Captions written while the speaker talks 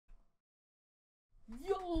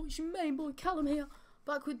Oh, it's your main boy Callum here,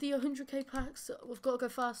 back with the 100k packs. We've got to go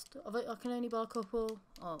fast. I can only buy a couple.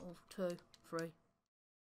 Oh, 2, 3.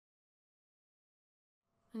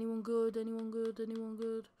 Anyone good? Anyone good? Anyone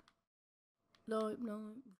good? No, no.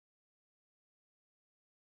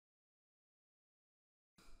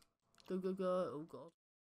 Go, go, go. Oh, God.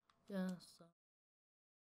 Yes.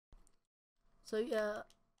 So, yeah.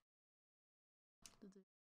 It's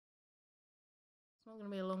not going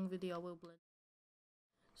to be a long video. I will blend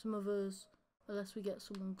some others, unless we get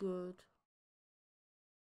someone good.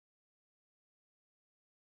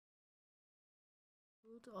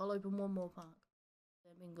 I'll open one more pack.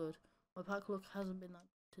 They've been good. My pack luck hasn't been that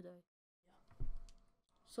good today. Yeah.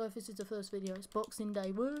 So if this is the first video, it's Boxing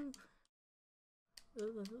Day. Woo! Did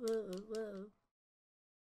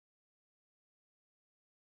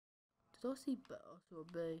I see better or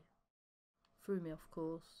B? Threw me off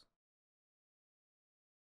course.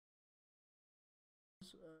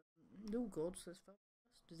 No God says fast.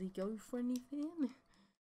 Does he go for anything?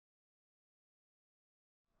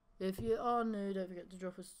 If you are new, don't forget to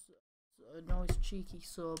drop us a nice cheeky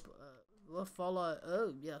sub. A follow.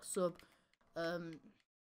 Oh yeah, sub.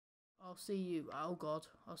 I'll see you. Oh God,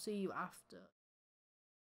 I'll see you after.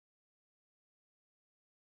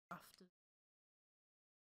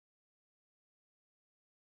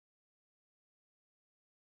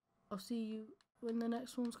 I'll see you when the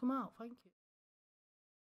next ones come out. Thank you.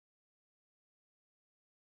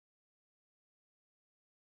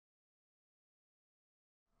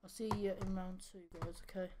 I'll see you in round 2, guys.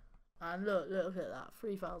 Okay. And look at that.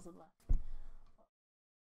 3,000 left.